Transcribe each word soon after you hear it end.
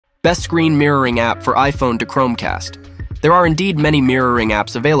Best screen mirroring app for iPhone to Chromecast. There are indeed many mirroring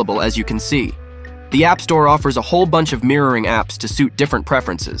apps available, as you can see. The App Store offers a whole bunch of mirroring apps to suit different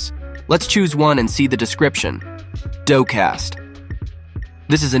preferences. Let's choose one and see the description. Docast.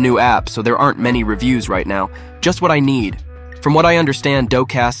 This is a new app, so there aren't many reviews right now. Just what I need. From what I understand,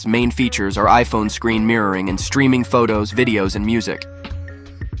 Docast's main features are iPhone screen mirroring and streaming photos, videos, and music.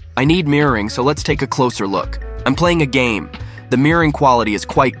 I need mirroring, so let's take a closer look. I'm playing a game. The mirroring quality is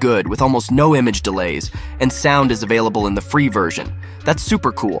quite good, with almost no image delays, and sound is available in the free version. That's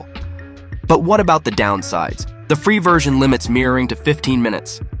super cool. But what about the downsides? The free version limits mirroring to 15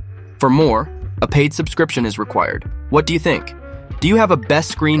 minutes. For more, a paid subscription is required. What do you think? Do you have a best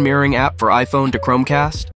screen mirroring app for iPhone to Chromecast?